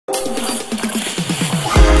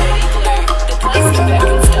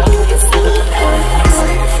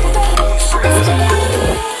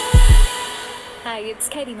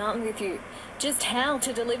Katie Martin with you. Just how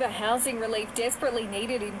to deliver housing relief desperately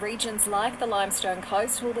needed in regions like the Limestone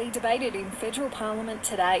coast will be debated in federal parliament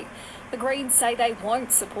today. The Greens say they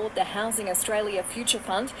won't support the Housing Australia Future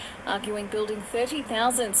Fund, arguing building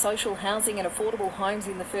 30,000 social housing and affordable homes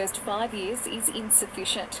in the first 5 years is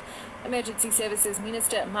insufficient. Emergency Services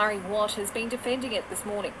Minister Murray Watt has been defending it this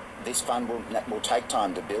morning. This fund will take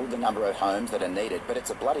time to build the number of homes that are needed, but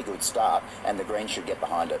it's a bloody good start and the Greens should get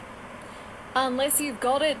behind it. Unless you've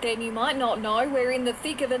got it, then you might not know we're in the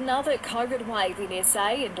thick of another COVID wave in SA,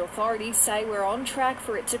 and authorities say we're on track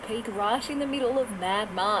for it to peak right in the middle of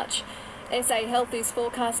Mad March. SA Health is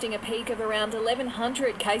forecasting a peak of around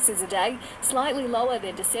 1,100 cases a day, slightly lower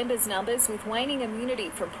than December's numbers, with waning immunity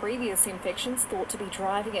from previous infections thought to be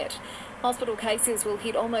driving it. Hospital cases will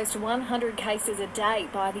hit almost 100 cases a day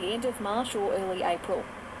by the end of March or early April.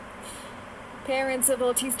 Parents of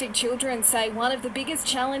autistic children say one of the biggest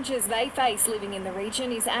challenges they face living in the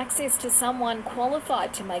region is access to someone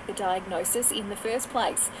qualified to make the diagnosis in the first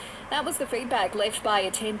place. That was the feedback left by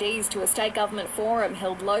attendees to a state government forum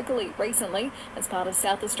held locally recently as part of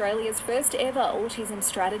South Australia's first ever autism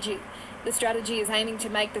strategy. The strategy is aiming to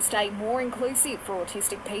make the state more inclusive for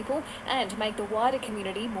autistic people and make the wider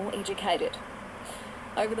community more educated.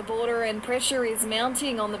 Over the border, and pressure is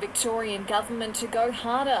mounting on the Victorian government to go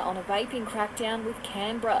harder on a vaping crackdown with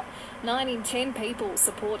Canberra. 9 in 10 people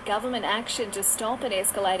support government action to stop an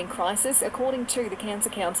escalating crisis, according to the Cancer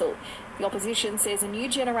Council. The opposition says a new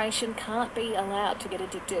generation can't be allowed to get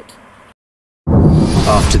addicted.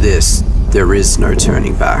 After this, there is no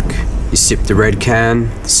turning back. You sip the red can,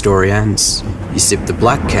 the story ends. You sip the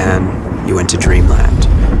black can, you enter dreamland.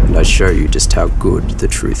 And I show you just how good the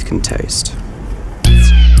truth can taste.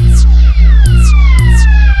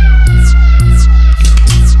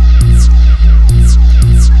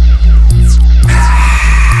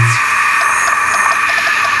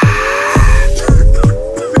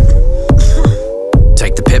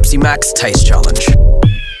 Take the Pepsi Max Taste Challenge.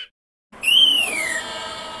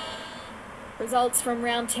 Results from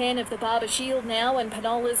round 10 of the Barber Shield now, and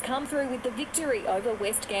Penola's come through with the victory over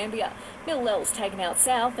West Gambier. Millwell's taken out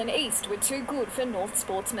South, and East were too good for North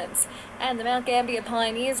Sportsman's. And the Mount Gambier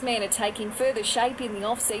Pioneers men are taking further shape in the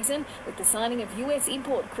off-season with the signing of US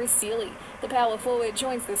import Chris Sealy. The power forward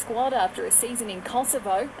joins the squad after a season in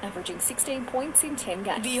Kosovo, averaging 16 points in 10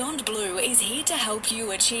 games. Beyond Blue is here to help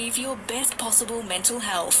you achieve your best possible mental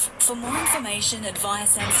health. For more information,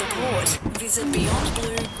 advice and support, visit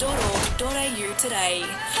beyondblue.org.au today.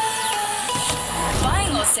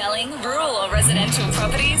 Buying or selling rural or residential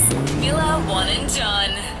properties? Miller, Wan and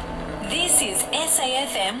John. This is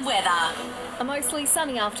SAFM weather. A mostly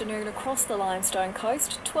sunny afternoon across the Limestone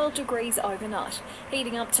coast, 12 degrees overnight.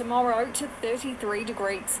 Heating up tomorrow to 33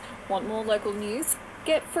 degrees. Want more local news?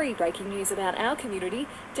 Get free breaking news about our community.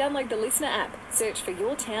 Download the Listener app, search for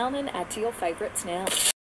your town and add to your favourites now.